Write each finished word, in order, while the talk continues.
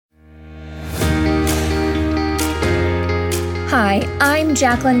Hi, I'm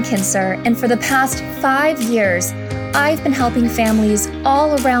Jacqueline Kinser, and for the past 5 years, I've been helping families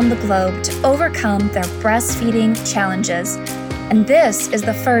all around the globe to overcome their breastfeeding challenges. And this is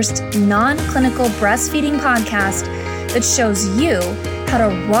the first non-clinical breastfeeding podcast that shows you how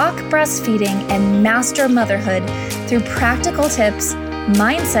to rock breastfeeding and master motherhood through practical tips,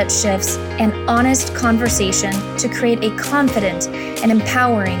 mindset shifts, and honest conversation to create a confident and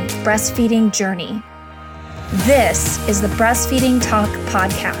empowering breastfeeding journey. This is the Breastfeeding Talk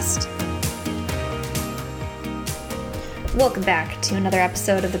Podcast. Welcome back to another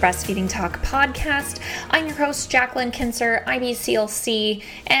episode of the Breastfeeding Talk Podcast. I'm your host, Jacqueline Kinser, IBCLC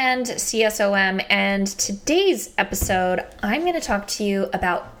and CSOM, and today's episode, I'm going to talk to you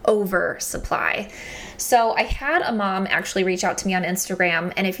about oversupply. So I had a mom actually reach out to me on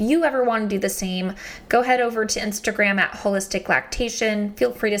Instagram, and if you ever want to do the same, go head over to Instagram at Holistic Lactation.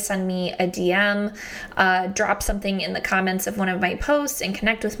 Feel free to send me a DM, drop something in the comments of one of my posts and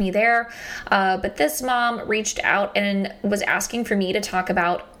connect with me there. But this mom reached out and was asking for me to talk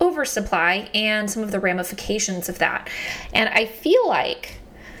about oversupply and some of the ramifications of that. And I feel like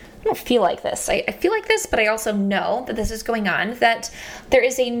I feel like this, but I also know that this is going on, that there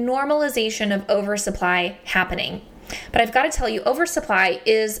is a normalization of oversupply happening. But I've got to tell you, oversupply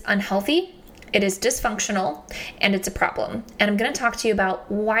is unhealthy, it is dysfunctional, and it's a problem. And I'm going to talk to you about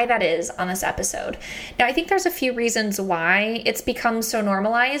why that is on this episode. Now, I think there's a few reasons why it's become so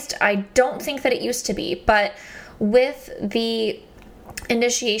normalized. I don't think that it used to be, but with the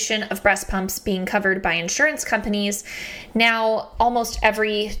initiation of breast pumps being covered by insurance companies, now almost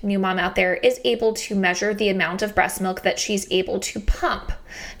every new mom out there is able to measure the amount of breast milk that she's able to pump.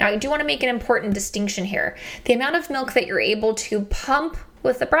 Now, I do want to make an important distinction here. The amount of milk that you're able to pump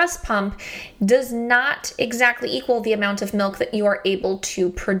with the breast pump does not exactly equal the amount of milk that you are able to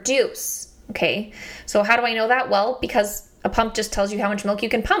produce. Okay, so how do I know that? Well, because a pump just tells you how much milk you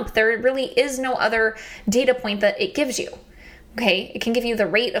can pump. There really is no other data point that it gives you. Okay, it can give you the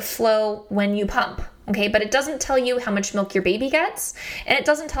rate of flow when you pump, okay, but it doesn't tell you how much milk your baby gets, and it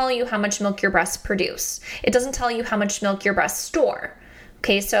doesn't tell you how much milk your breasts produce. It doesn't tell you how much milk your breasts store.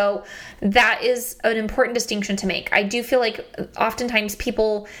 Okay, so that is an important distinction to make. I do feel like oftentimes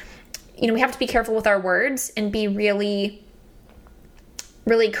people, we have to be careful with our words and be really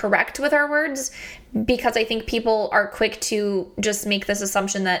correct with our words, because I think people are quick to just make this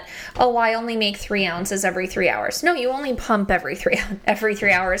assumption that, oh, I only make 3 ounces every 3 hours. No, you only pump every 3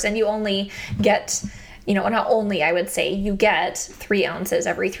 hours, and you only get, not only, I would say, you get 3 ounces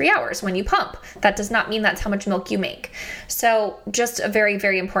every 3 hours when you pump. That does not mean that's how much milk you make. So just a very,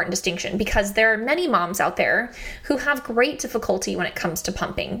 very important distinction, because there are many moms out there who have great difficulty when it comes to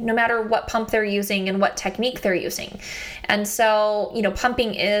pumping, no matter what pump they're using and what technique they're using. And so,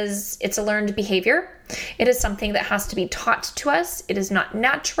 pumping it's a learned behavior. It is something that has to be taught to us. It is not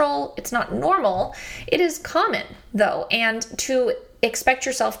natural. It's not normal. It is common, though. And to expect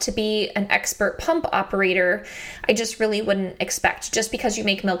yourself to be an expert pump operator, I just really wouldn't expect. Just because you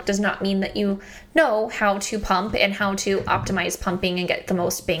make milk does not mean that you know how to pump and how to optimize pumping and get the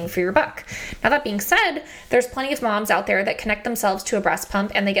most bang for your buck. Now, that being said, there's plenty of moms out there that connect themselves to a breast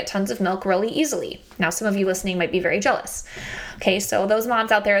pump and they get tons of milk really easily. Now, some of you listening might be very jealous. Okay, so those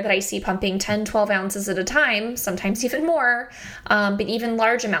moms out there that I see pumping 10, 12 ounces at a time, sometimes even more, but even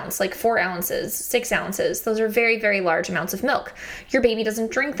large amounts like 4 ounces, 6 ounces, those are very, very large amounts of milk. Your baby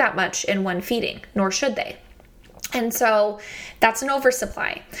doesn't drink that much in one feeding, nor should they. And so that's an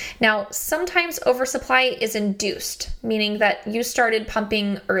oversupply. Now, sometimes oversupply is induced, meaning that you started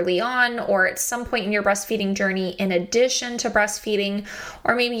pumping early on or at some point in your breastfeeding journey in addition to breastfeeding,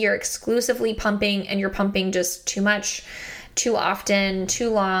 or maybe you're exclusively pumping and you're pumping just too much, too often, too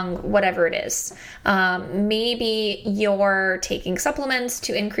long, whatever it is. Maybe you're taking supplements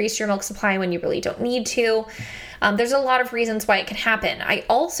to increase your milk supply when you really don't need to. There's a lot of reasons why it can happen. I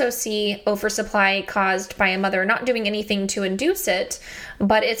also see oversupply caused by a mother not doing anything to induce it,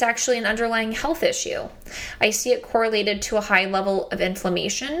 but it's actually an underlying health issue. I see it correlated to a high level of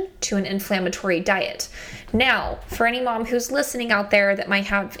inflammation, to an inflammatory diet. Now, for any mom who's listening out there that might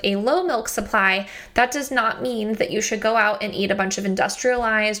have a low milk supply, that does not mean that you should go out and eat a bunch of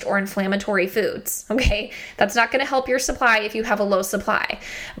industrialized or inflammatory foods, okay? That's not going to help your supply if you have a low supply,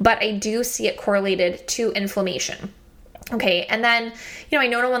 but I do see it correlated to inflammation. Okay, and then, I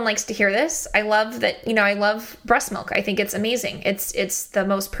know no one likes to hear this. I love that, I love breast milk. I think it's amazing. It's the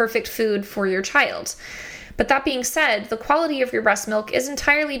most perfect food for your child. But that being said, the quality of your breast milk is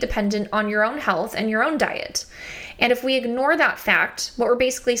entirely dependent on your own health and your own diet. And if we ignore that fact, what we're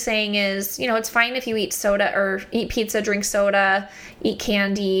basically saying is, it's fine if you eat soda or eat pizza, drink soda, eat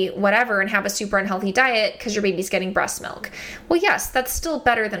candy, whatever, and have a super unhealthy diet because your baby's getting breast milk. Well, yes, that's still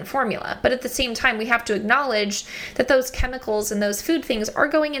better than formula. But at the same time, we have to acknowledge that those chemicals and those food things are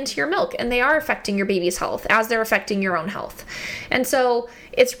going into your milk, and they are affecting your baby's health as they're affecting your own health. And so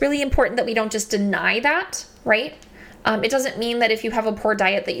it's really important that we don't just deny that, right? It doesn't mean that if you have a poor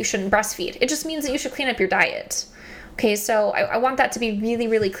diet that you shouldn't breastfeed. It just means that you should clean up your diet. Okay, so I want that to be really,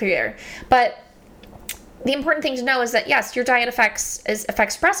 really clear. But the important thing to know is that, yes, your diet affects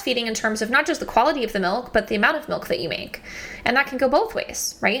breastfeeding in terms of not just the quality of the milk, but the amount of milk that you make. And that can go both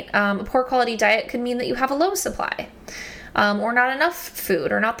ways, right? A poor quality diet could mean that you have a low supply. Or not enough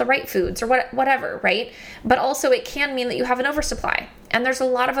food, or not the right foods, or whatever, right? But also it can mean that you have an oversupply. And there's a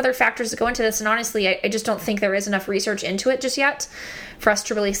lot of other factors that go into this. And honestly, I just don't think there is enough research into it just yet for us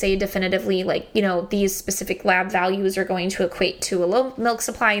to really say definitively, these specific lab values are going to equate to a low milk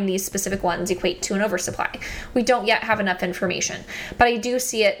supply and these specific ones equate to an oversupply. We don't yet have enough information. But I do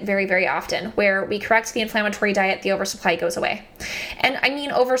see it very, very often where we correct the inflammatory diet, the oversupply goes away. And I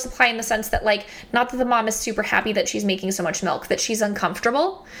mean oversupply in the sense that, not that the mom is super happy that she's making so much milk, that she's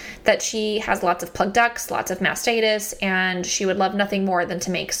uncomfortable, that she has lots of plugged ducts, lots of mastitis, and she would love nothing more than to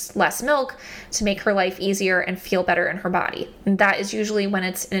make less milk to make her life easier and feel better in her body. And that is usually when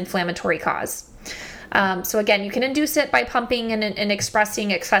it's an inflammatory cause. So again, you can induce it by pumping and expressing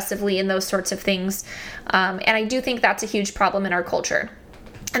excessively and those sorts of things. And I do think that's a huge problem in our culture.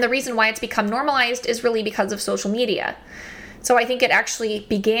 And the reason why it's become normalized is really because of social media. So I think it actually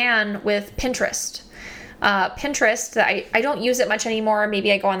began with Pinterest. Pinterest, I don't use it much anymore.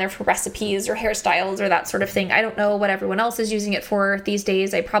 Maybe I go on there for recipes or hairstyles or that sort of thing. I don't know what everyone else is using it for these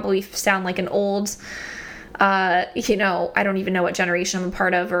days. I probably sound like an old, I don't even know what generation I'm a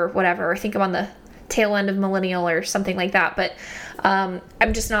part of or whatever. I think I'm on the tail end of millennial or something like that. But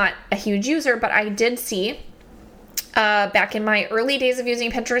I'm just not a huge user. But I did see back in my early days of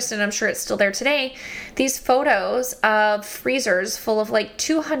using Pinterest, and I'm sure it's still there today, these photos of freezers full of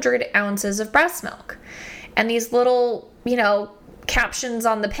 200 ounces of breast milk. And these little, captions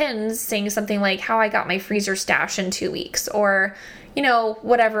on the pins saying something like how I got my freezer stash in 2 weeks or,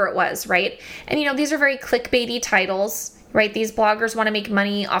 whatever it was, right? And, these are very clickbaity titles, right? These bloggers want to make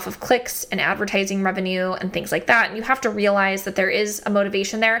money off of clicks and advertising revenue and things like that. And you have to realize that there is a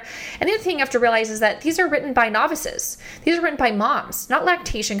motivation there. And the other thing you have to realize is that these are written by novices. These are written by moms, not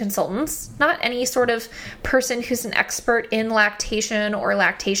lactation consultants, not any sort of person who's an expert in lactation or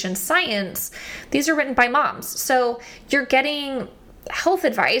lactation science. These are written by moms. So you're getting health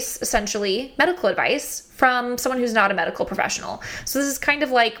advice, essentially medical advice from someone who's not a medical professional. So this is kind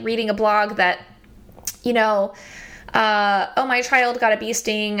of like reading a blog that, oh, my child got a bee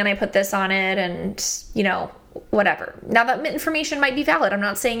sting and I put this on it and, whatever. Now that information might be valid. I'm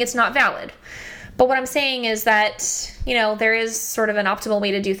not saying it's not valid. But what I'm saying is that, there is sort of an optimal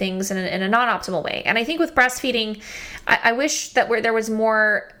way to do things and a non-optimal way. And I think with breastfeeding, I wish that there was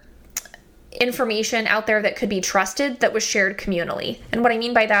more information out there that could be trusted that was shared communally. And what I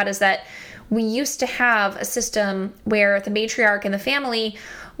mean by that is that we used to have a system where the matriarch in the family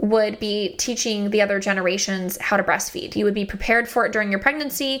would be teaching the other generations how to breastfeed. You would be prepared for it during your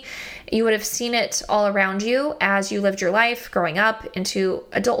pregnancy. You would have seen it all around you as you lived your life, growing up into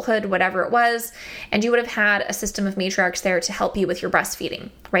adulthood, whatever it was. And you would have had a system of matriarchs there to help you with your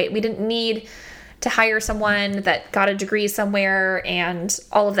breastfeeding, right? We didn't need to hire someone that got a degree somewhere and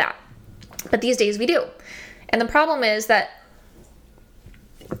all of that. But these days we do. And the problem is that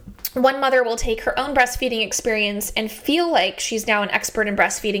one mother will take her own breastfeeding experience and feel like she's now an expert in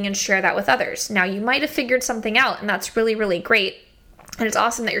breastfeeding and share that with others. Now, you might have figured something out, and that's really, really great. And it's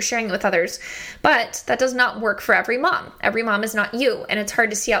awesome that you're sharing it with others. But that does not work for every mom. Every mom is not you. And it's hard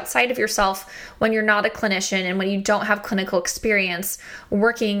to see outside of yourself when you're not a clinician and when you don't have clinical experience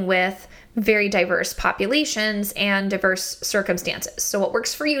working with very diverse populations and diverse circumstances. So what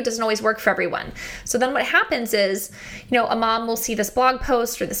works for you doesn't always work for everyone. So then what happens is, a mom will see this blog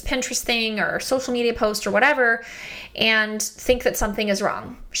post or this Pinterest thing or social media post or whatever and think that something is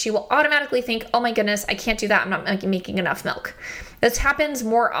wrong. She will automatically think, oh my goodness, I can't do that. I'm not making enough milk. This happens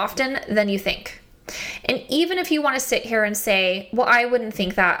more often than you think. And even if you want to sit here and say, well, I wouldn't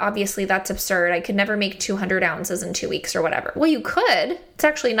think that. Obviously, that's absurd. I could never make 200 ounces in 2 weeks or whatever. Well, you could. It's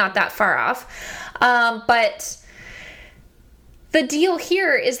actually not that far off. But the deal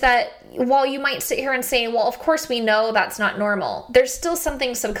here is that while you might sit here and say, well, of course we know that's not normal, there's still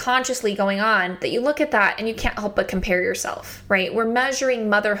something subconsciously going on that you look at that and you can't help but compare yourself, right? We're measuring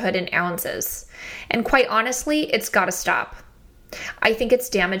motherhood in ounces. And quite honestly, it's got to stop. I think it's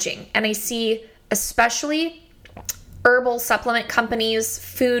damaging. And I see especially herbal supplement companies,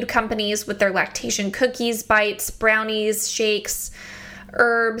 food companies with their lactation cookies, bites, brownies, shakes,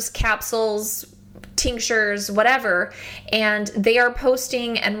 herbs, capsules, tinctures, whatever, and they are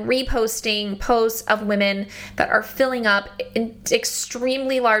posting and reposting posts of women that are filling up in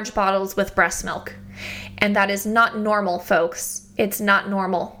extremely large bottles with breast milk. And that is not normal, folks. It's not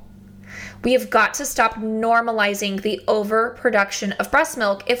normal. We have got to stop normalizing the overproduction of breast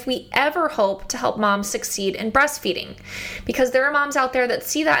milk if we ever hope to help moms succeed in breastfeeding. Because there are moms out there that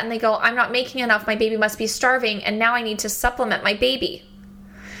see that and they go, I'm not making enough, my baby must be starving, and now I need to supplement my baby.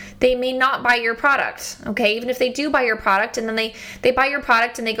 They may not buy your product, okay? Even if they do buy your product, and then they buy your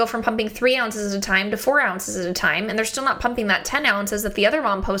product and they go from pumping 3 ounces at a time to 4 ounces at a time, and they're still not pumping that 10 ounces that the other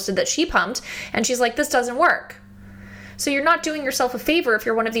mom posted that she pumped, and she's like, this doesn't work. So you're not doing yourself a favor if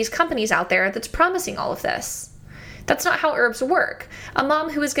you're one of these companies out there that's promising all of this. That's not how herbs work. A mom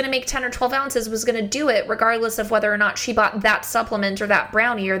who was going to make 10 or 12 ounces was going to do it regardless of whether or not she bought that supplement or that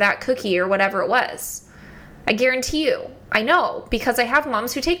brownie or that cookie or whatever it was. I guarantee you. I know, because I have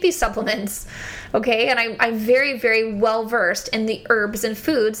moms who take these supplements, okay? And I'm very, very well versed in the herbs and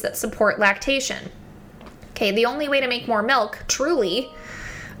foods that support lactation. Okay, the only way to make more milk, truly,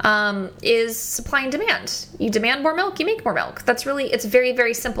 is supply and demand. You demand more milk, you make more milk. It's very,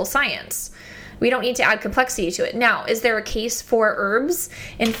 very simple science. We don't need to add complexity to it. Now, is there a case for herbs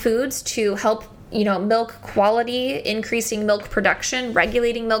and foods to help, milk quality, increasing milk production,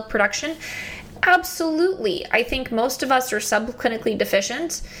 regulating milk production? Absolutely. I think most of us are subclinically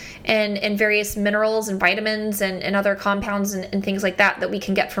deficient in various minerals and vitamins and other compounds and things like that we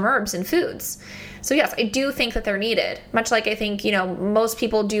can get from herbs and foods. So yes, I do think that they're needed. Much like I think, most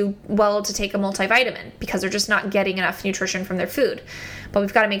people do well to take a multivitamin because they're just not getting enough nutrition from their food. But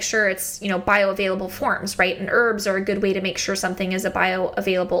we've got to make sure it's, bioavailable forms, right? And herbs are a good way to make sure something is a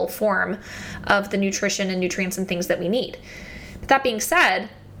bioavailable form of the nutrition and nutrients and things that we need. But that being said,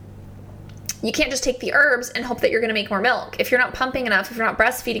 you can't just take the herbs and hope that you're going to make more milk. If you're not pumping enough, if you're not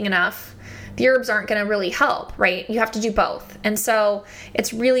breastfeeding enough, the herbs aren't going to really help, right? You have to do both. And so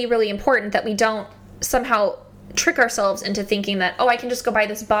it's really, really important that we don't somehow trick ourselves into thinking that, I can just go buy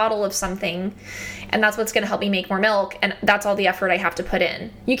this bottle of something and that's what's going to help me make more milk, and that's all the effort I have to put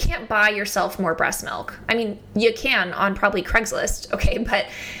in. You can't buy yourself more breast milk. I mean, you can on probably Craigslist, okay, but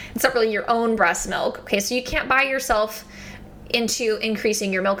it's not really your own breast milk, okay? So you can't buy yourself into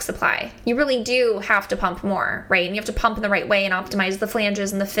increasing your milk supply. You really do have to pump more, right? And you have to pump in the right way and optimize the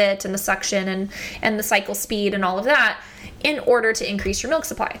flanges and the fit and the suction and the cycle speed and all of that in order to increase your milk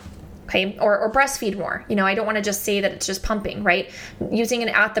supply. Okay, or breastfeed more. I don't want to just say that it's just pumping, right? Using an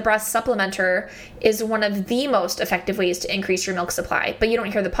at-the-breast supplementer is one of the most effective ways to increase your milk supply, but you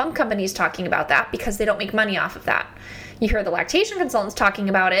don't hear the pump companies talking about that because they don't make money off of that. You hear the lactation consultants talking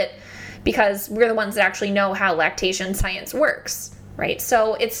about it because we're the ones that actually know how lactation science works, right?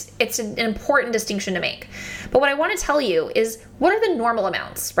 So it's an important distinction to make. But what I want to tell you is, what are the normal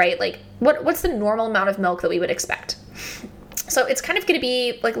amounts, right? Like, what's the normal amount of milk that we would expect? So it's kind of going to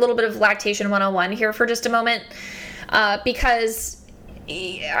be like a little bit of lactation 101 here for just a moment, because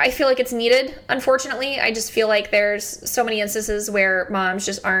I feel like it's needed. Unfortunately, I just feel like there's so many instances where moms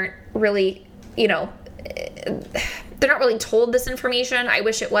just aren't really, they're not really told this information. I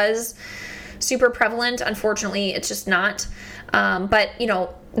wish it was super prevalent. Unfortunately, it's just not. But,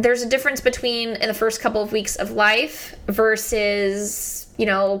 there's a difference between in the first couple of weeks of life versus,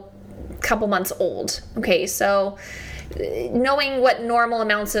 couple months old. Okay, so knowing what normal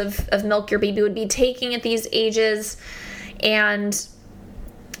amounts of milk your baby would be taking at these ages and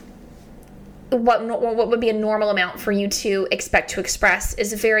what would be a normal amount for you to expect to express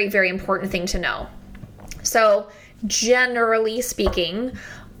is a very, very important thing to know. So generally speaking,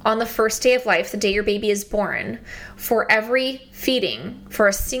 on the first day of life, the day your baby is born, for every feeding, for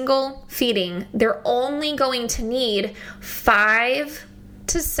a single feeding, they're only going to need 5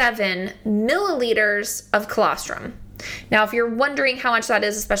 to 7 milliliters of colostrum. Now, if you're wondering how much that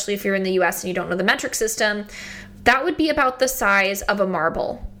is, especially if you're in the US and you don't know the metric system, that would be about the size of a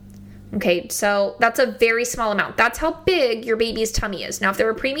marble. Okay, so that's a very small amount. That's how big your baby's tummy is. Now, if they're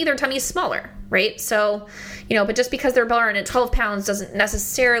a preemie, their tummy is smaller, right? So, but just because they're born at 12 pounds doesn't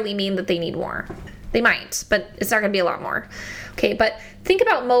necessarily mean that they need more. They might, but it's not going to be a lot more. Okay, but think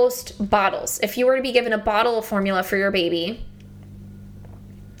about most bottles. If you were to be given a bottle of formula for your baby,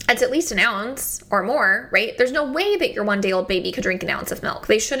 it's at least an ounce or more, right? There's no way that your 1-day-old baby could drink an ounce of milk.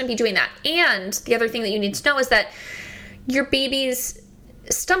 They shouldn't be doing that. And the other thing that you need to know is that your baby's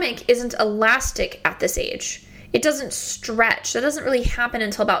stomach isn't elastic at this age. It doesn't stretch. That doesn't really happen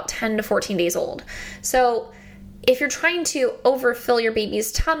until about 10 to 14 days old. So if you're trying to overfill your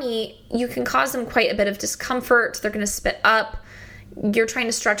baby's tummy, you can cause them quite a bit of discomfort. They're going to spit up. You're trying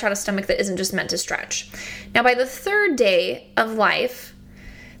to stretch out a stomach that isn't just meant to stretch. Now, by the 3rd day of life,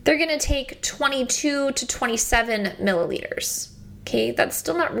 they're going to take 22 to 27 milliliters. Okay, that's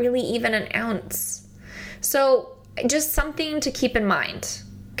still not really even an ounce. So just something to keep in mind.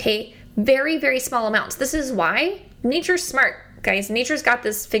 Okay, very, very small amounts. This is why nature's smart, guys. Nature's got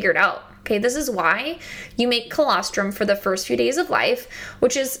this figured out. Okay, this is why you make colostrum for the first few days of life,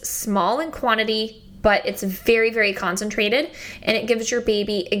 which is small in quantity, but it's very, very concentrated, and it gives your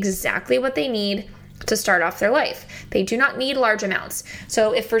baby exactly what they need to start off their life. They do not need large amounts.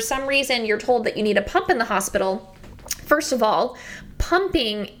 So if for some reason you're told that you need a pump in the hospital, first of all,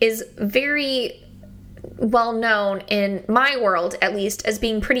 pumping is very well known in my world, at least, as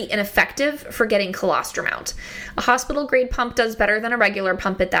being pretty ineffective for getting colostrum out. A hospital grade pump does better than a regular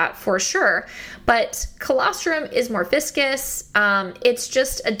pump at that, for sure, but colostrum is more viscous. It's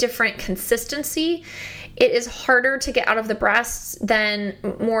just a different consistency. It is harder to get out of the breasts than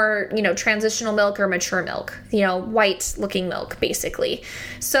more, transitional milk or mature milk, white looking milk, basically.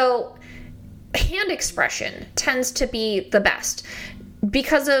 So hand expression tends to be the best.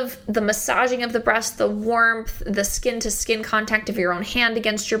 Because of the massaging of the breast, the warmth, the skin-to-skin contact of your own hand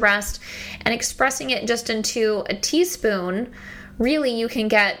against your breast, and expressing it just into a teaspoon, really you can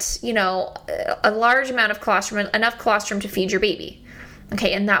get, a large amount of colostrum, enough colostrum to feed your baby.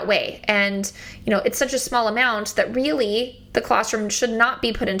 Okay, in that way. And, it's such a small amount that really the colostrum should not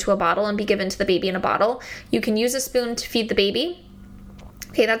be put into a bottle and be given to the baby in a bottle. You can use a spoon to feed the baby.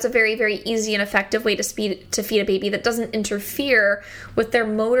 Okay, that's a very, very easy and effective way to feed a baby that doesn't interfere with their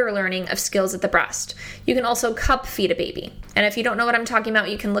motor learning of skills at the breast. You can also cup feed a baby. And if you don't know what I'm talking about,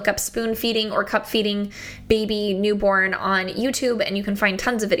 you can look up spoon feeding or cup feeding baby newborn on YouTube, and you can find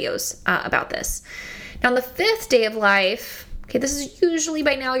tons of videos about this. Now, on the 5th day of life, okay, this is usually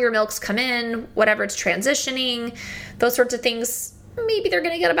by now your milk's come in, whatever it's transitioning, those sorts of things. Maybe they're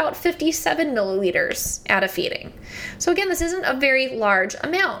going to get about 57 milliliters out of feeding. So again, this isn't a very large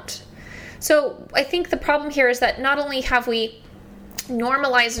amount. So I think the problem here is that not only have we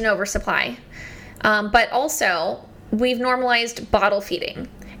normalized an oversupply, but also we've normalized bottle feeding.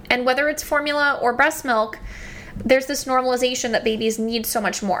 And whether it's formula or breast milk, there's this normalization that babies need so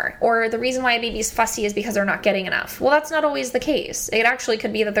much more. Or the reason why a baby's fussy is because they're not getting enough. Well, that's not always the case. It actually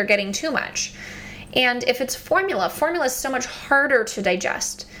could be that they're getting too much. And if it's formula is so much harder to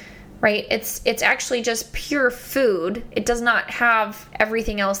digest, right? It's actually just pure food. It does not have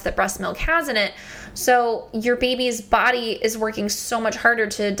everything else that breast milk has in it. So your baby's body is working so much harder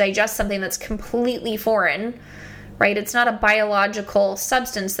to digest something that's completely foreign, right? It's not a biological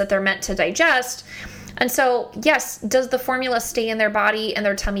substance that they're meant to digest. And so, yes, does the formula stay in their body and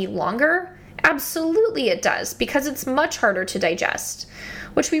their tummy longer? Absolutely it does, because it's much harder to digest,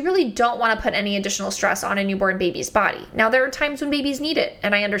 which we really don't want to put any additional stress on a newborn baby's body. Now, there are times when babies need it,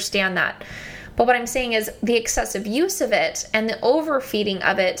 and I understand that. But what I'm saying is the excessive use of it and the overfeeding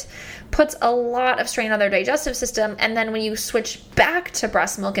of it puts a lot of strain on their digestive system. And then when you switch back to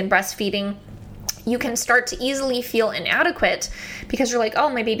breast milk and breastfeeding, you can start to easily feel inadequate because you're like, oh,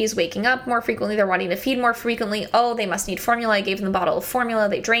 my baby's waking up more frequently. They're wanting to feed more frequently. Oh, they must need formula. I gave them a bottle of formula.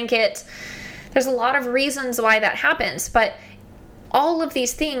 They drank it. There's a lot of reasons why that happens, but all of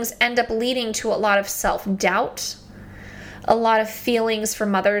these things end up leading to a lot of self-doubt, a lot of feelings for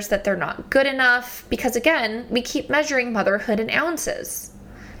mothers that they're not good enough, because again, we keep measuring motherhood in ounces.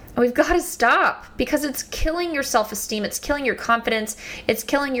 And we've got to stop, because it's killing your self-esteem, it's killing your confidence, it's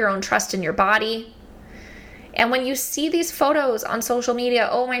killing your own trust in your body. And when you see these photos on social media,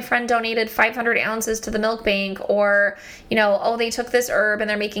 oh, my friend donated 500 ounces to the milk bank, or, oh, they took this herb and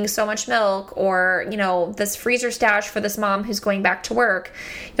they're making so much milk, or, this freezer stash for this mom who's going back to work,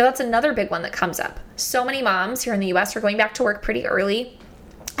 that's another big one that comes up. So many moms here in the US are going back to work pretty early,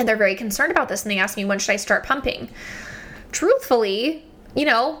 and they're very concerned about this, and they ask me, when should I start pumping? Truthfully,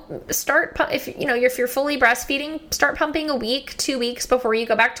 if you're fully breastfeeding, start pumping a week, 2 weeks before you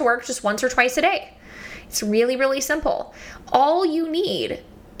go back to work, just once or twice a day. It's really, really simple. All you need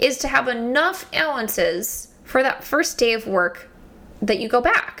is to have enough ounces for that first day of work that you go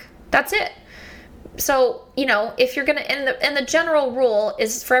back. That's it. So, if you're going to, and the general rule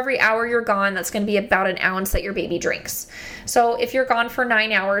is for every hour you're gone, that's going to be about an ounce that your baby drinks. So if you're gone for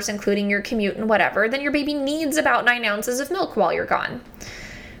 9 hours, including your commute and whatever, then your baby needs about 9 ounces of milk while you're gone.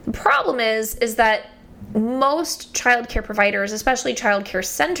 The problem is that most childcare providers, especially childcare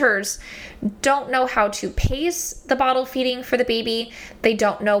centers, don't know how to pace the bottle feeding for the baby. They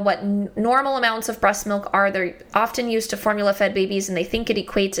don't know what normal amounts of breast milk are. They're often used to formula fed babies and they think it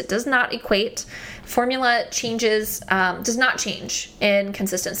equates. It does not equate. Formula changes, does not change in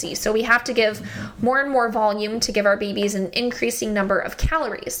consistency. So we have to give more and more volume to give our babies an increasing number of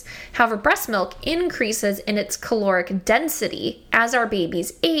calories. However, breast milk increases in its caloric density as our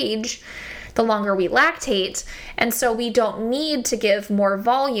babies age, the longer we lactate, and so we don't need to give more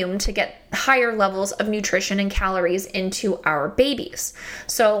volume to get higher levels of nutrition and calories into our babies.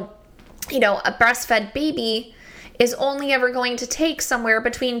 So, a breastfed baby is only ever going to take somewhere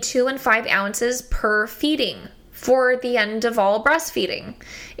between 2 and 5 ounces per feeding for the end of all breastfeeding.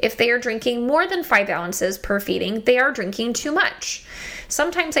 If they are drinking more than 5 ounces per feeding, they are drinking too much.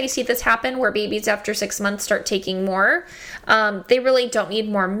 Sometimes I see this happen where babies after 6 months start taking more. They really don't need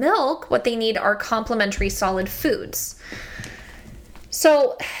more milk. What they need are complementary solid foods.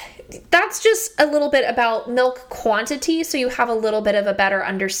 So that's just a little bit about milk quantity, so you have a little bit of a better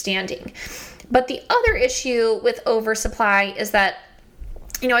understanding. But the other issue with oversupply is that,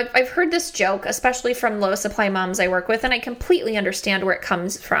 I've heard this joke, especially from low supply moms I work with, and I completely understand where it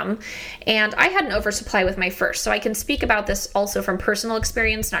comes from. And I had an oversupply with my first, so I can speak about this also from personal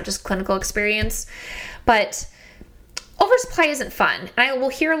experience, not just clinical experience. But oversupply isn't fun. And I will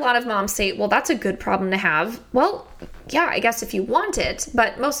hear a lot of moms say, well, that's a good problem to have. Well, yeah, I guess if you want it,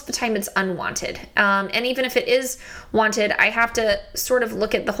 but most of the time it's unwanted. And even if it is wanted, I have to sort of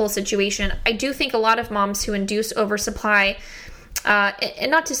look at the whole situation. I do think a lot of moms who induce oversupply,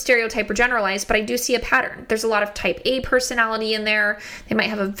 and not to stereotype or generalize, but I do see a pattern. There's a lot of type A personality in there. They might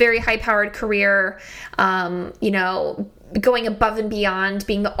have a very high-powered career. Going above and beyond,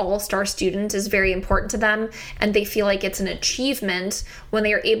 being the all-star student is very important to them, and they feel like it's an achievement when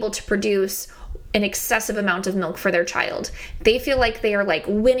they are able to produce an excessive amount of milk for their child. They feel like they are like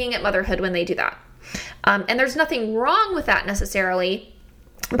winning at motherhood when they do that. And there's nothing wrong with that necessarily.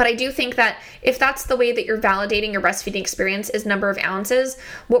 But I do think that if that's the way that you're validating your breastfeeding experience is number of ounces,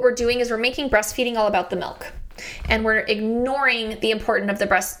 what we're doing is we're making breastfeeding all about the milk. And we're ignoring the importance of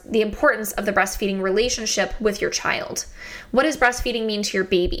the breastfeeding relationship with your child. What does breastfeeding mean to your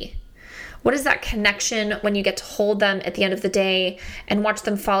baby? What is that connection when you get to hold them at the end of the day and watch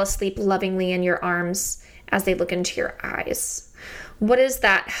them fall asleep lovingly in your arms as they look into your eyes? What is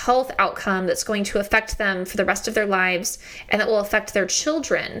that health outcome that's going to affect them for the rest of their lives and that will affect their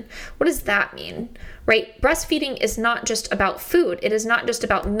children? What does that mean, right? Breastfeeding is not just about food. It is not just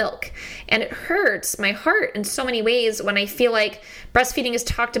about milk. And it hurts my heart in so many ways when I feel like breastfeeding is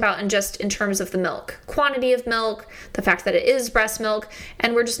talked about in terms of the milk, quantity of milk, the fact that it is breast milk,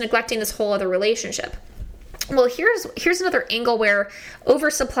 and we're just neglecting this whole other relationship. Well, here's another angle where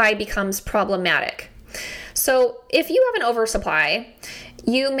oversupply becomes problematic. So if you have an oversupply,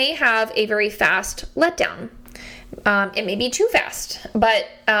 you may have a very fast letdown. It may be too fast, but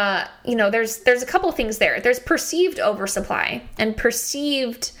there's a couple things there. There's perceived oversupply and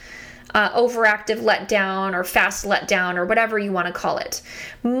perceived overactive letdown or fast letdown or whatever you want to call it.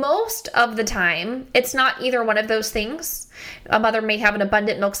 Most of the time, it's not either one of those things. A mother may have an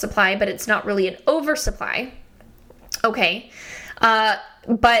abundant milk supply, but it's not really an oversupply. Okay.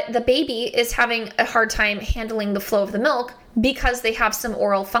 But the baby is having a hard time handling the flow of the milk because they have some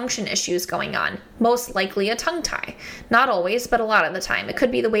oral function issues going on, most likely a tongue tie. Not always, but a lot of the time. It could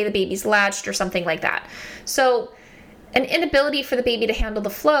be the way the baby's latched or something like that. So an inability for the baby to handle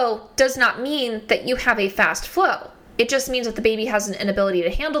the flow does not mean that you have a fast flow. It just means that the baby has an inability to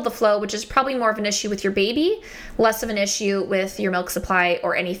handle the flow, which is probably more of an issue with your baby, less of an issue with your milk supply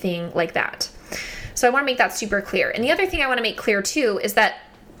or anything like that. So I want to make that super clear. And the other thing I want to make clear too is that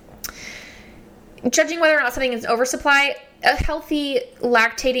judging whether or not something is oversupply, a healthy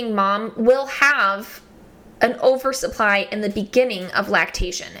lactating mom will have an oversupply in the beginning of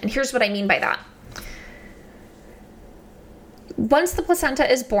lactation. And here's what I mean by that. Once the placenta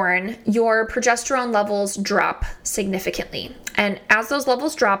is born, your progesterone levels drop significantly. And as those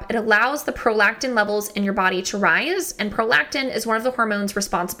levels drop, it allows the prolactin levels in your body to rise. And prolactin is one of the hormones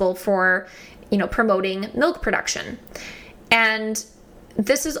responsible for promoting milk production. And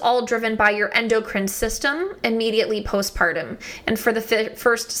this is all driven by your endocrine system immediately postpartum. And for the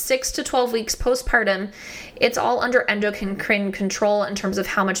first 6 to 12 weeks postpartum, it's all under endocrine control in terms of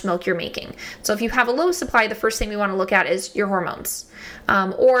how much milk you're making. So if you have a low supply, the first thing we want to look at is your hormones,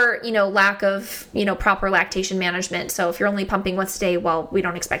 or lack of proper lactation management. So if you're only pumping once a day, well, we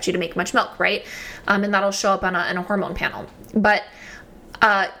don't expect you to make much milk, right? And that'll show up on a hormone panel. But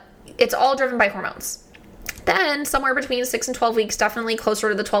it's all driven by hormones. Then somewhere between 6 and 12 weeks, definitely closer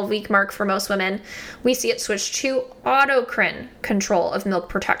to the 12-week mark for most women, we see it switch to autocrine control of milk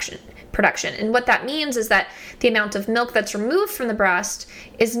production. And what that means is that the amount of milk that's removed from the breast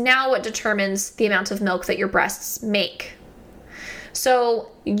is now what determines the amount of milk that your breasts make.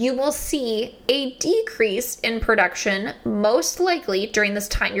 So you will see a decrease in production, most likely during this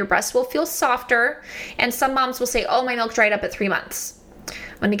time. Your breasts will feel softer, and some moms will say, oh, my milk dried up at 3 months.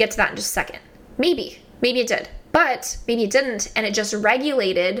 I'm going to get to that in just a second. Maybe it did, but maybe it didn't, and it just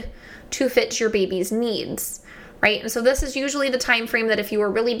regulated to fit your baby's needs, right? And so this is usually the time frame that if you were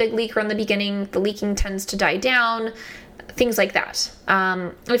a really big leaker in the beginning, the leaking tends to die down, things like that.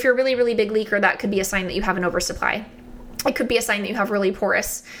 If you're a really, really big leaker, that could be a sign that you have an oversupply. It could be a sign that you have really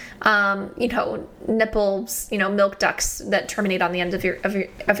porous, nipples, milk ducts that terminate on the end of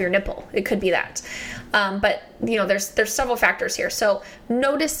your nipple. It could be that. But there's several factors here. So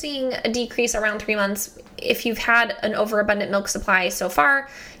noticing a decrease around 3 months, if you've had an overabundant milk supply so far,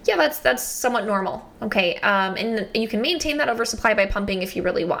 yeah, that's somewhat normal. Okay. And you can maintain that oversupply by pumping if you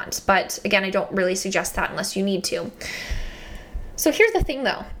really want. But again, I don't really suggest that unless you need to. So here's the thing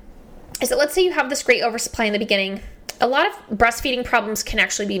though, is that let's say you have this great oversupply in the beginning. A lot of breastfeeding problems can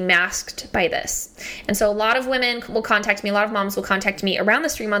actually be masked by this. And so a lot of women will contact me, a lot of moms will contact me around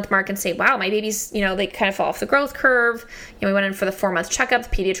this 3-month mark and say, wow, my baby's, they kind of fall off the growth curve. We went in for the 4-month checkup.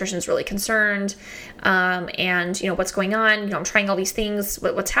 The pediatrician's really concerned. And what's going on? I'm trying all these things.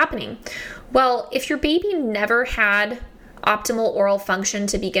 What's happening? Well, if your baby never had optimal oral function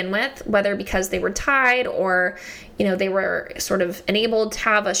to begin with, whether because they were tied or, they were sort of enabled to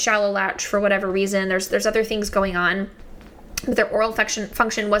have a shallow latch for whatever reason, there's other things going on, but their oral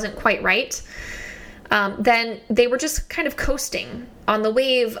function wasn't quite right, then they were just kind of coasting on the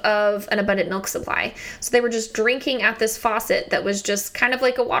wave of an abundant milk supply. So they were just drinking at this faucet that was just kind of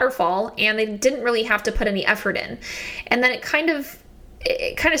like a waterfall, and they didn't really have to put any effort in. And then it kind of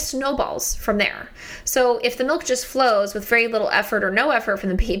snowballs from there. So if the milk just flows with very little effort or no effort from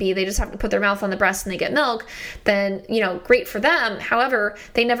the baby, they just have to put their mouth on the breast and they get milk, then, great for them. However,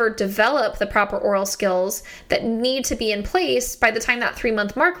 they never develop the proper oral skills that need to be in place by the time that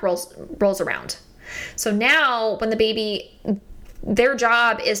 3-month mark rolls around. So now when the baby, their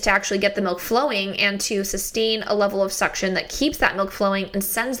job is to actually get the milk flowing and to sustain a level of suction that keeps that milk flowing and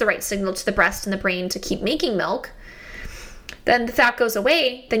sends the right signal to the breast and the brain to keep making milk. Then if that goes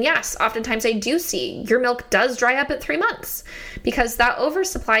away, then yes, oftentimes I do see your milk does dry up at 3 months because that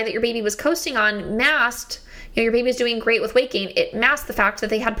oversupply that your baby was coasting on masked, your baby's doing great with weight gain. It masked the fact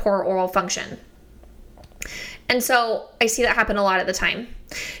that they had poor oral function. And so I see that happen a lot of the time.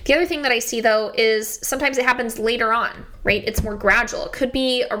 The other thing that I see though is sometimes it happens later on, right? It's more gradual. It could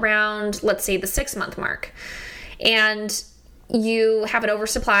be around, let's say, the 6-month mark. And you have an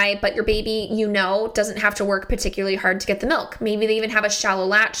oversupply, but your baby, doesn't have to work particularly hard to get the milk. Maybe they even have a shallow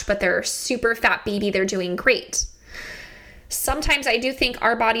latch, but they're a super fat baby. They're doing great. Sometimes I do think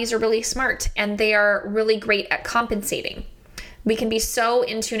our bodies are really smart and they are really great at compensating. We can be so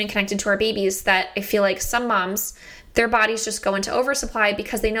in tune and connected to our babies that I feel like some moms, their bodies just go into oversupply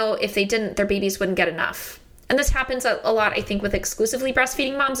because they know if they didn't, their babies wouldn't get enough. And this happens a lot, I think, with exclusively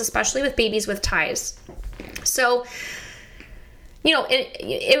breastfeeding moms, especially with babies with ties. So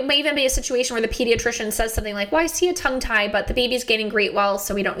it may even be a situation where the pediatrician says something like, well, I see a tongue tie, but the baby's gaining great well,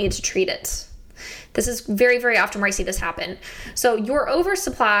 so we don't need to treat it. This is very, very often where I see this happen. So your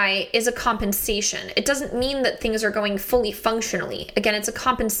oversupply is a compensation. It doesn't mean that things are going fully functionally. Again, it's a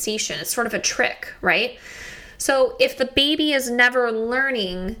compensation. It's sort of a trick, right? So if the baby is never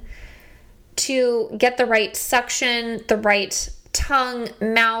learning to get the right suction, the right tongue,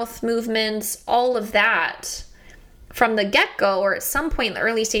 mouth movements, all of that from the get-go or at some point in the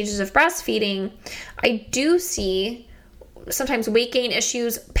early stages of breastfeeding, I do see sometimes weight gain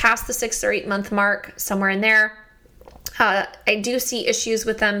issues past the 6 or 8 month mark, somewhere in there. I do see issues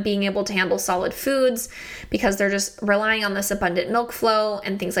with them being able to handle solid foods because they're just relying on this abundant milk flow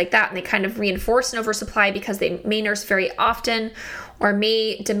and things like that. And they kind of reinforce an oversupply because they may nurse very often or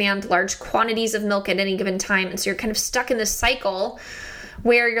may demand large quantities of milk at any given time. And so you're kind of stuck in this cycle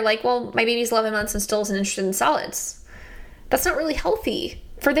where you're like, well, my baby's 11 months and still isn't interested in solids. That's not really healthy.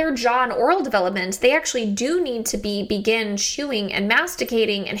 For their jaw and oral development, they actually do need to begin chewing and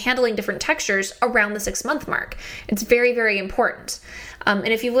masticating and handling different textures around the 6-month mark. It's very, very important. And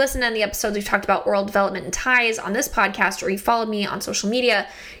if you've listened to the episodes we've talked about oral development and ties on this podcast, or you followed me on social media,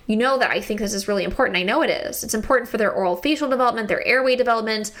 you know that I think this is really important. I know it is. It's important for their oral facial development, their airway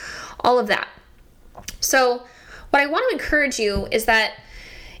development, all of that. So what I want to encourage you is that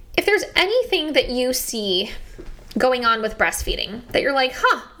if there's anything that you see going on with breastfeeding that you're like,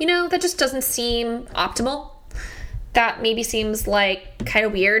 that just doesn't seem optimal, that maybe seems like kind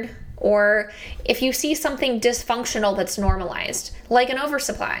of weird, or if you see something dysfunctional that's normalized, like an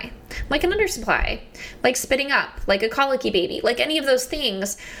oversupply, like an undersupply, like spitting up, like a colicky baby, like any of those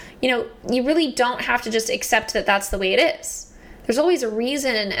things, you really don't have to just accept that that's the way it is. There's always a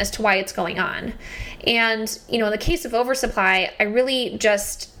reason as to why it's going on. And, in the case of oversupply, I really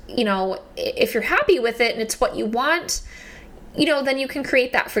just, if you're happy with it and it's what you want, then you can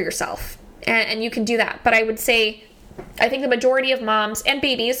create that for yourself and you can do that. But I would say, I think the majority of moms and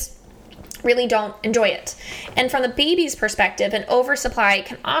babies really don't enjoy it. And from the baby's perspective, an oversupply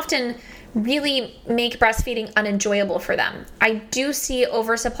can often really make breastfeeding unenjoyable for them. I do see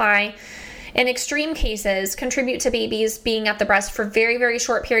oversupply in extreme cases contribute to babies being at the breast for very, very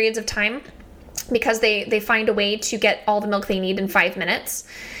short periods of time because they find a way to get all the milk they need in 5 minutes.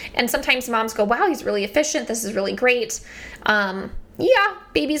 And sometimes moms go, wow, he's really efficient. This is really great. Yeah,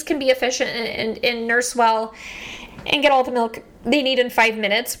 babies can be efficient and nurse well and get all the milk they need in 5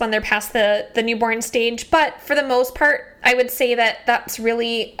 minutes when they're past the newborn stage. But for the most part, I would say that that's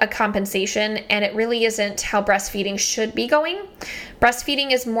really a compensation, and it really isn't how breastfeeding should be going.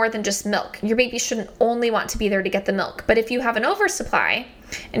 Breastfeeding is more than just milk. Your baby shouldn't only want to be there to get the milk. But if you have an oversupply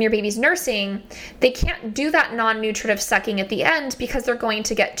and your baby's nursing, they can't do that non-nutritive sucking at the end because they're going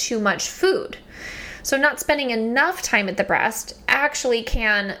to get too much food. So not spending enough time at the breast actually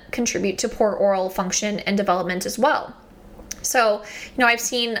can contribute to poor oral function and development as well. So, I've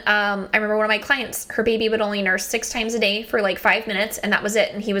seen, I remember one of my clients, her baby would only nurse 6 times a day for like 5 minutes, and that was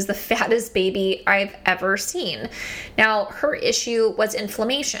it. And he was the fattest baby I've ever seen. Now, her issue was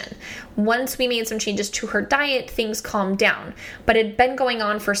inflammation. Once we made some changes to her diet, things calmed down. But it had been going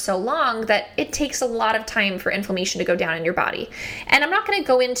on for so long that it takes a lot of time for inflammation to go down in your body. And I'm not going to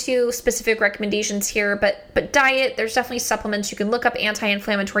go into specific recommendations here, but diet, there's definitely supplements. You can look up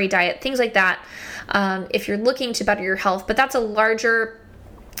anti-inflammatory diet, things like that, if you're looking to better your health. But that's a larger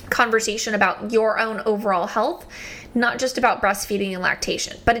conversation about your own overall health, not just about breastfeeding and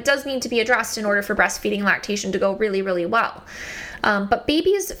lactation. But it does need to be addressed in order for breastfeeding and lactation to go really, really well. But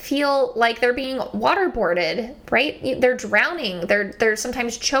babies feel like they're being waterboarded, right? They're drowning. They're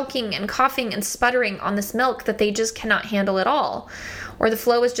sometimes choking and coughing and sputtering on this milk that they just cannot handle at all. Or the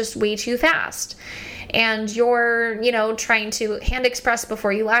flow is just way too fast. And you're, trying to hand express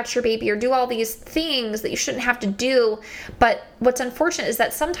before you latch your baby or do all these things that you shouldn't have to do. But what's unfortunate is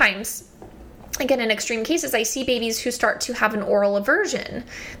that sometimes, again, in extreme cases, I see babies who start to have an oral aversion.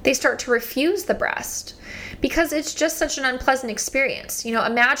 They start to refuse the breast because it's just such an unpleasant experience.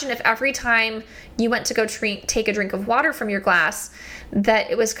 Imagine if every time you went to go take a drink of water from your glass, that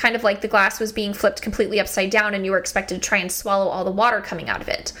it was kind of like the glass was being flipped completely upside down and you were expected to try and swallow all the water coming out of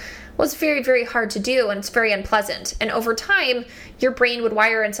it. Well, it's very, very hard to do, and it's very unpleasant. And over time, your brain would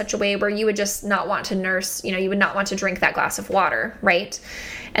wire in such a way where you would just not want to nurse, you would not want to drink that glass of water, right?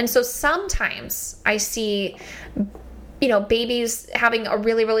 And so sometimes I see, babies having a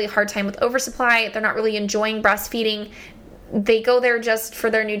really, really hard time with oversupply. They're not really enjoying breastfeeding. They go there just for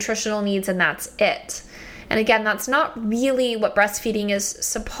their nutritional needs, and that's it. And again, that's not really what breastfeeding is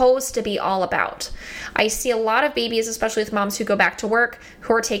supposed to be all about. I see a lot of babies, especially with moms who go back to work,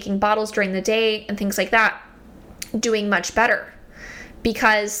 who are taking bottles during the day and things like that, doing much better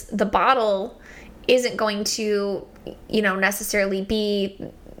because the bottle isn't going to, necessarily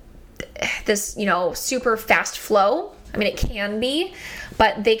be this, super fast flow. I mean, it can be,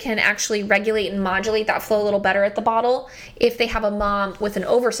 but they can actually regulate and modulate that flow a little better at the bottle if they have a mom with an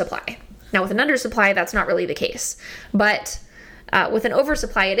oversupply. Now, with an undersupply, that's not really the case, but with an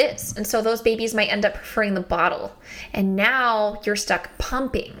oversupply, it is. And so those babies might end up preferring the bottle. And now you're stuck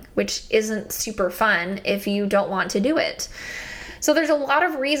pumping, which isn't super fun if you don't want to do it. So there's a lot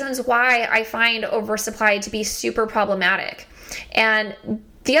of reasons why I find oversupply to be super problematic. And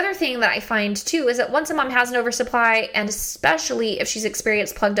the other thing that I find too is that once a mom has an oversupply, and especially if she's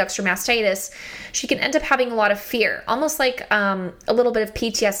experienced plug ducts or mastitis, she can end up having a lot of fear, almost like a little bit of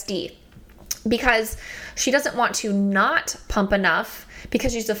PTSD. Because she doesn't want to not pump enough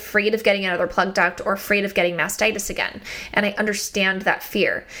because she's afraid of getting another plug duct or afraid of getting mastitis again. And I understand that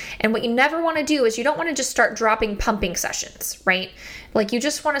fear. And what you never want to do is you don't want to just start dropping pumping sessions, right? Like you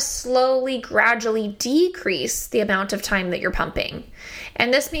just want to slowly, gradually decrease the amount of time that you're pumping.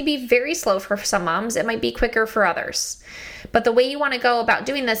 And this may be very slow for some moms. It might be quicker for others. But the way you want to go about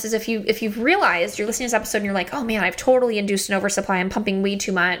doing this is if you've realized, you're listening to this episode and you're like, oh man, I've totally induced an oversupply. I'm pumping way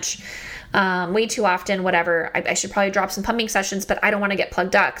too much. Way too often, whatever. I should probably drop some pumping sessions, but I don't want to get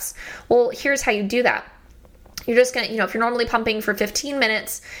plug ducts. Well, here's how you do that. You're just going to, if you're normally pumping for 15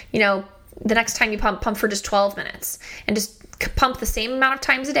 minutes, the next time you pump for just 12 minutes and just pump the same amount of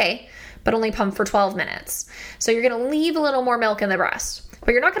times a day, but only pump for 12 minutes. So you're going to leave a little more milk in the breast,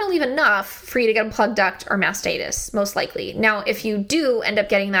 but you're not going to leave enough for you to get a plugged duct or mastitis, most likely. Now, if you do end up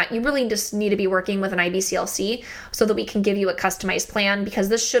getting that, you really just need to be working with an IBCLC so that we can give you a customized plan, because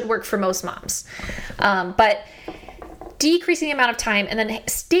this should work for most moms. But decreasing the amount of time, and then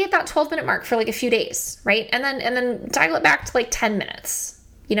stay at that 12-minute mark for like a few days, right? And then dial it back to like 10 minutes,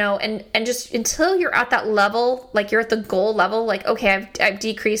 and just until you're at that level, like you're at the goal level, like, okay, I've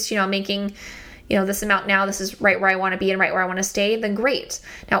decreased, I'm making, this amount now, this is right where I want to be and right where I want to stay, then great.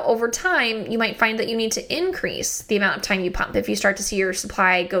 Now, over time, you might find that you need to increase the amount of time you pump if you start to see your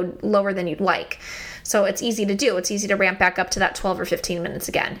supply go lower than you'd like. So it's easy to do. It's easy to ramp back up to that 12 or 15 minutes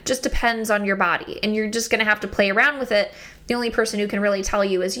again. Just depends on your body, and you're just going to have to play around with it. The only person who can really tell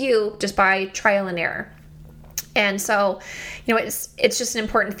you is you, just by trial and error. And so, it's just an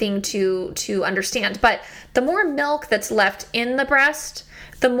important thing to understand. But the more milk that's left in the breast,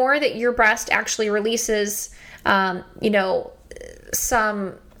 the more that your breast actually releases, there's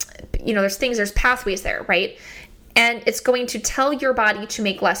pathways there, right? And it's going to tell your body to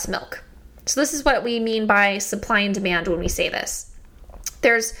make less milk. So this is what we mean by supply and demand when we say this.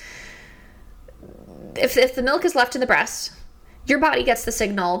 If the milk is left in the breast, your body gets the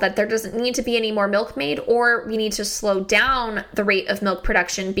signal that there doesn't need to be any more milk made, or we need to slow down the rate of milk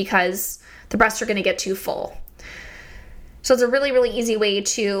production because the breasts are going to get too full. So it's a really, really easy way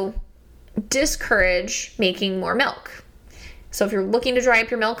to discourage making more milk. So if you're looking to dry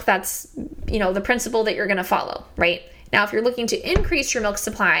up your milk, that's, the principle that you're going to follow, right? Now, if you're looking to increase your milk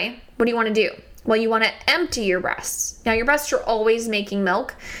supply, what do you want to do? Well, you want to empty your breasts. Now, your breasts are always making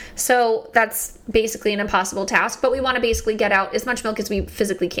milk, so that's basically an impossible task, but we want to basically get out as much milk as we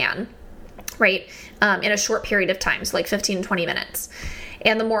physically can, right, in a short period of time, so like 15 to 20 minutes.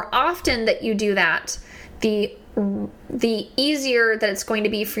 And the more often that you do that, the easier that it's going to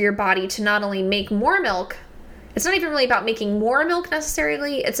be for your body to not only make more milk. It's not even really about making more milk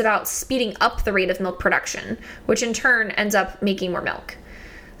necessarily. It's about speeding up the rate of milk production, which in turn ends up making more milk.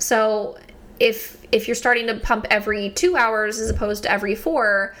 So if you're starting to pump every 2 hours as opposed to every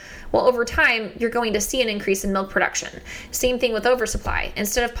 4, well, over time, you're going to see an increase in milk production. Same thing with oversupply.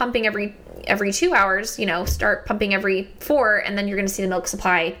 Instead of pumping every 2 hours, start pumping every 4, and then you're going to see the milk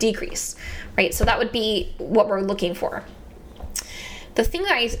supply decrease, right? So that would be what we're looking for. The thing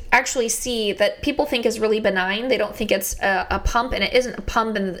that I actually see that people think is really benign, they don't think it's a pump, and it isn't a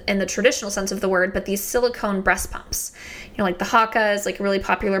pump in the traditional sense of the word, but these silicone breast pumps. Like the Haakaa is like a really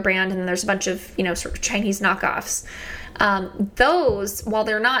popular brand, and then there's a bunch of, sort of Chinese knockoffs. Those, while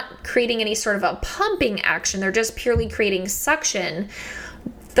they're not creating any sort of a pumping action, they're just purely creating suction.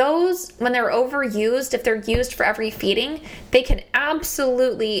 Those, when they're overused, if they're used for every feeding, they can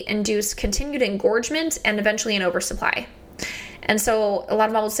absolutely induce continued engorgement and eventually an oversupply. And so a lot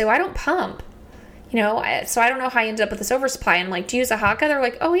of moms will say, well, I don't pump, so I don't know how I ended up with this oversupply. And I'm like, do you use a Haakaa? They're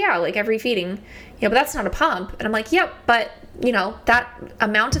like, oh yeah, like every feeding, but that's not a pump. And I'm like, yep, but that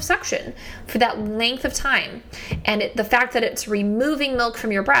amount of suction for that length of time, and the fact that it's removing milk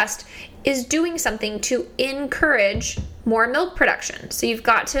from your breast is doing something to encourage more milk production. So you've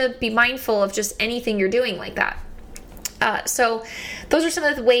got to be mindful of just anything you're doing like that. So those are some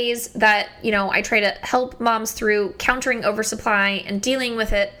of the ways that, I try to help moms through countering oversupply and dealing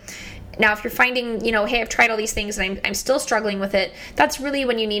with it. Now, if you're finding, hey, I've tried all these things and I'm still struggling with it, that's really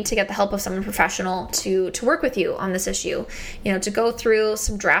when you need to get the help of someone professional to work with you on this issue, to go through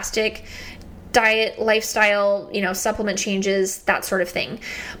some drastic diet, lifestyle, supplement changes, that sort of thing.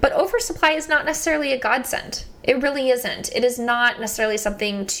 But oversupply is not necessarily a godsend. It really isn't. It is not necessarily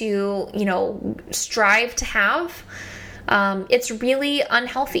something to, strive to have. It's really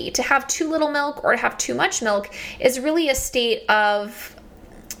unhealthy. To have too little milk or to have too much milk is really a state of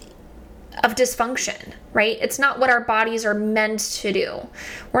dysfunction, right? It's not what our bodies are meant to do.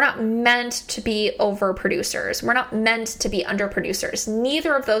 We're not meant to be overproducers. We're not meant to be underproducers.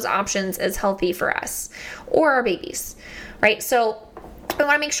 Neither of those options is healthy for us or our babies, right? So we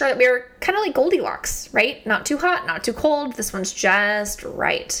want to make sure that we're kind of like Goldilocks, right? Not too hot, not too cold. This one's just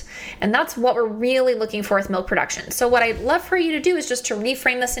right. And that's what we're really looking for with milk production. So what I'd love for you to do is just to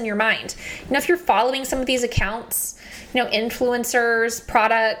reframe this in your mind. If you're following some of these accounts, influencers,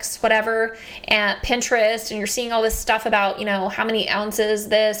 products, whatever, and Pinterest, and you're seeing all this stuff about, how many ounces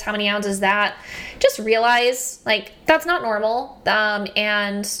this, how many ounces that, just realize that's not normal.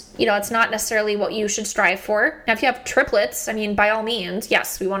 And it's not necessarily what you should strive for. Now, if you have triplets, by all means,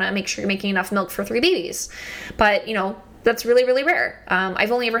 yes, we want to make sure you're making enough milk for 3 babies, but, That's really, really rare.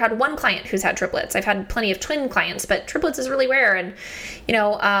 I've only ever had one client who's had triplets. I've had plenty of twin clients, but triplets is really rare. And,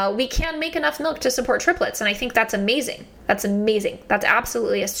 we can make enough milk to support triplets. And I think that's amazing. That's amazing. That's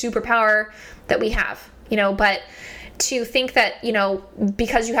absolutely a superpower that we have, but to think that,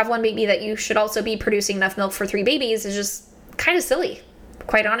 because you have one baby that you should also be producing enough milk for 3 babies is just kind of silly,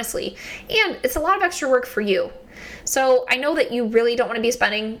 quite honestly. And it's a lot of extra work for you. So I know that you really don't want to be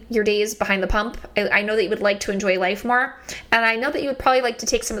spending your days behind the pump. I know that you would like to enjoy life more. And I know that you would probably like to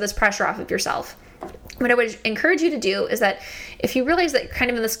take some of this pressure off of yourself. What I would encourage you to do is that if you realize that you're kind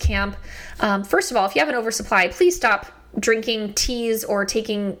of in this camp, first of all, if you have an oversupply, please stop drinking teas or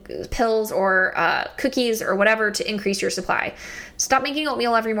taking pills or cookies or whatever to increase your supply. Stop making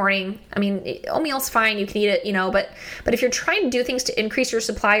oatmeal every morning. I mean, oatmeal's fine. You can eat it, but if you're trying to do things to increase your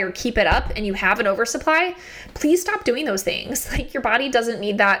supply or keep it up and you have an oversupply, please stop doing those things. Like, your body doesn't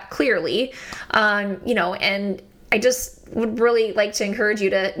need that, clearly. And I just would really like to encourage you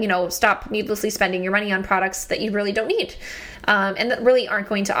to, stop needlessly spending your money on products that you really don't need, and that really aren't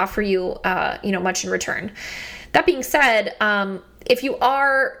going to offer you, much in return. That being said, if you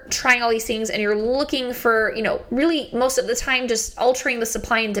are trying all these things and you're looking for, really most of the time just altering the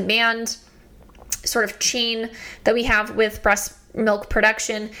supply and demand sort of chain that we have with breast milk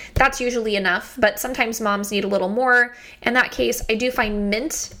production, that's usually enough. But sometimes moms need a little more. In that case, I do find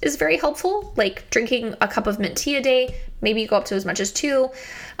mint is very helpful, like drinking a cup of mint tea a day. Maybe you go up to as much as 2.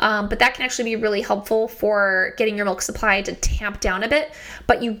 But that can actually be really helpful for getting your milk supply to tamp down a bit.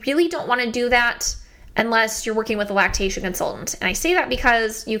 But you really don't want to do that unless you're working with a lactation consultant. And I say that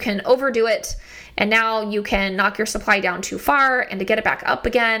because you can overdo it, and now you can knock your supply down too far, and to get it back up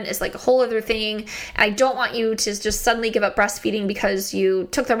again is like a whole other thing. And I don't want you to just suddenly give up breastfeeding because you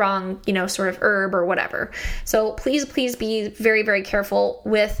took the wrong, sort of herb or whatever. So please be very, very careful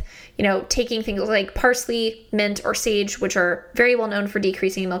with, taking things like parsley, mint, or sage, which are very well known for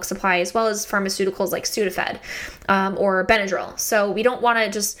decreasing milk supply, as well as pharmaceuticals like Sudafed or Benadryl. So we don't want to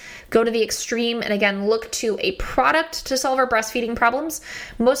just go to the extreme and, again, look to a product to solve our breastfeeding problems.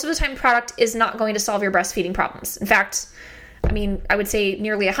 Most of the time, product is not going to solve your breastfeeding problems. In fact, I would say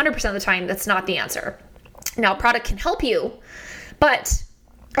nearly 100% of the time, that's not the answer. Now, product can help you, but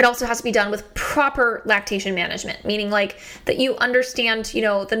it also has to be done with proper lactation management, meaning like that you understand,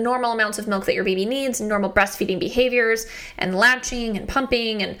 the normal amounts of milk that your baby needs, and normal breastfeeding behaviors, and latching and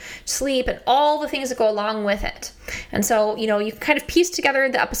pumping and sleep and all the things that go along with it. And so, you can kind of piece together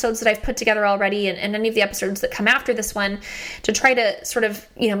the episodes that I've put together already and any of the episodes that come after this one to try to sort of,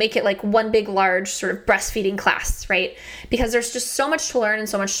 make it like one big, large sort of breastfeeding class, right? Because there's just so much to learn and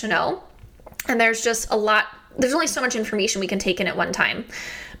so much to know. And there's only so much information we can take in at one time.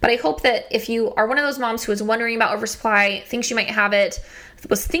 But I hope that if you are one of those moms who is wondering about oversupply, thinks you might have it,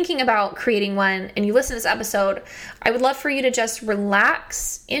 was thinking about creating one, and you listen to this episode, I would love for you to just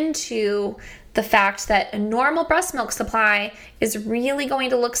relax into the fact that a normal breast milk supply is really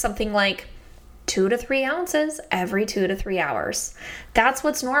going to look something like 2 to 3 ounces every 2 to 3 hours. That's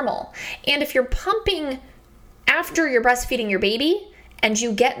what's normal. And if you're pumping after you're breastfeeding your baby and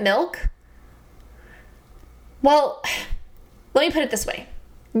you get milk, well, let me put it this way.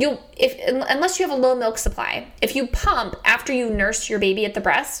 Unless you have a low milk supply, if you pump after you nurse your baby at the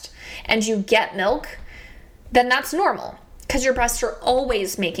breast and you get milk, then that's normal because your breasts are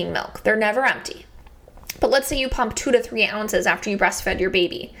always making milk. They're never empty. But let's say you pump 2 to 3 ounces after you breastfed your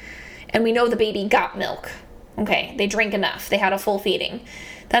baby, and we know the baby got milk. Okay, they drank enough. They had a full feeding.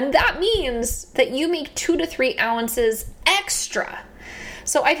 Then that means that you make 2 to 3 ounces extra.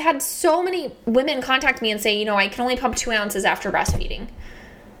 So I've had so many women contact me and say, I can only pump 2 ounces after breastfeeding.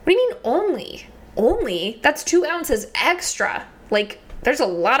 What do you mean only? Only? That's 2 ounces extra. Like, there's a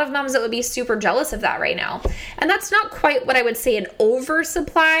lot of moms that would be super jealous of that right now. And that's not quite what I would say an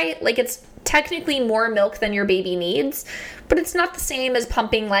oversupply. Like, it's technically more milk than your baby needs, but it's not the same as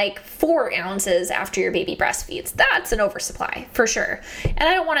pumping like 4 ounces after your baby breastfeeds. That's an oversupply for sure. And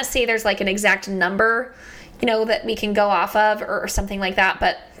I don't want to say there's like an exact number, that we can go off of or something like that,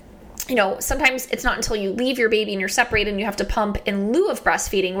 but sometimes it's not until you leave your baby and you're separated and you have to pump in lieu of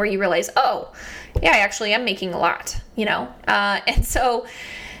breastfeeding where you realize, oh, yeah, I actually am making a lot, and so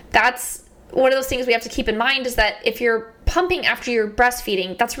that's one of those things we have to keep in mind is that if you're pumping after you're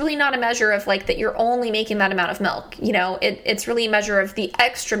breastfeeding, that's really not a measure of like that you're only making that amount of milk. It's really a measure of the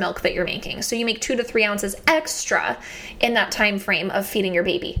extra milk that you're making. So you make 2 to 3 ounces extra in that time frame of feeding your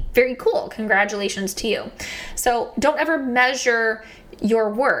baby. Very cool. Congratulations to you. So don't ever measure your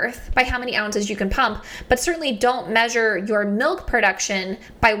worth by how many ounces you can pump, but certainly don't measure your milk production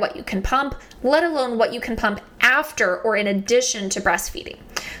by what you can pump, let alone what you can pump after or in addition to breastfeeding.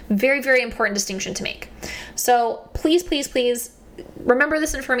 Very, very important distinction to make. So please, please, please remember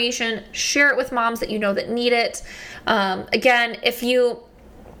this information, share it with moms that you know that need it. Again, if you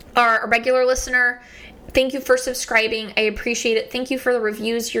are a regular listener, thank you for subscribing. I appreciate it. Thank you for the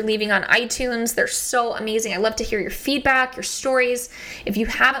reviews you're leaving on iTunes. They're so amazing. I love to hear your feedback, your stories. If you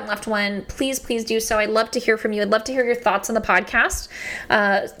haven't left one, please, please do so. I'd love to hear from you. I'd love to hear your thoughts on the podcast.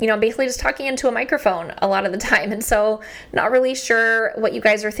 I'm basically just talking into a microphone a lot of the time. And so not really sure what you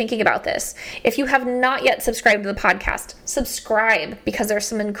guys are thinking about this. If you have not yet subscribed to the podcast, subscribe, because there's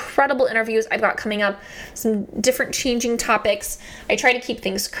some incredible interviews I've got coming up, some different changing topics. I try to keep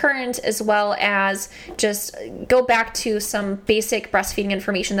things current, as well as just go back to some basic breastfeeding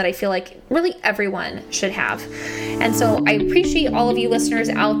information that I feel like really everyone should have. And so I appreciate all of you listeners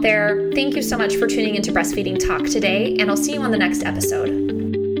out there. Thank you so much for tuning into Breastfeeding Talk today, and I'll see you on the next episode.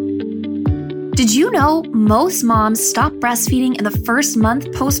 Did you know most moms stop breastfeeding in the first month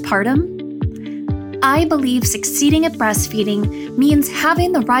postpartum? I believe succeeding at breastfeeding means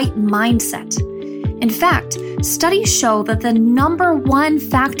having the right mindset. In fact, studies show that the number one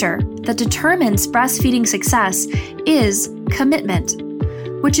factor that determines breastfeeding success is commitment,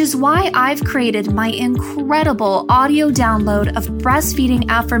 which is why I've created my incredible audio download of breastfeeding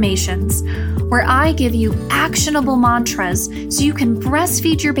affirmations, where I give you actionable mantras so you can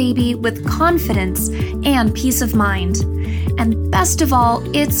breastfeed your baby with confidence and peace of mind. And best of all,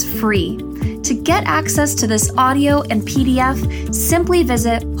 it's free. To get access to this audio and PDF, simply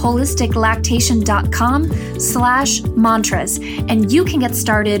visit holisticlactation.com/mantras, and you can get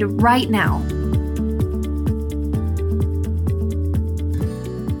started right now.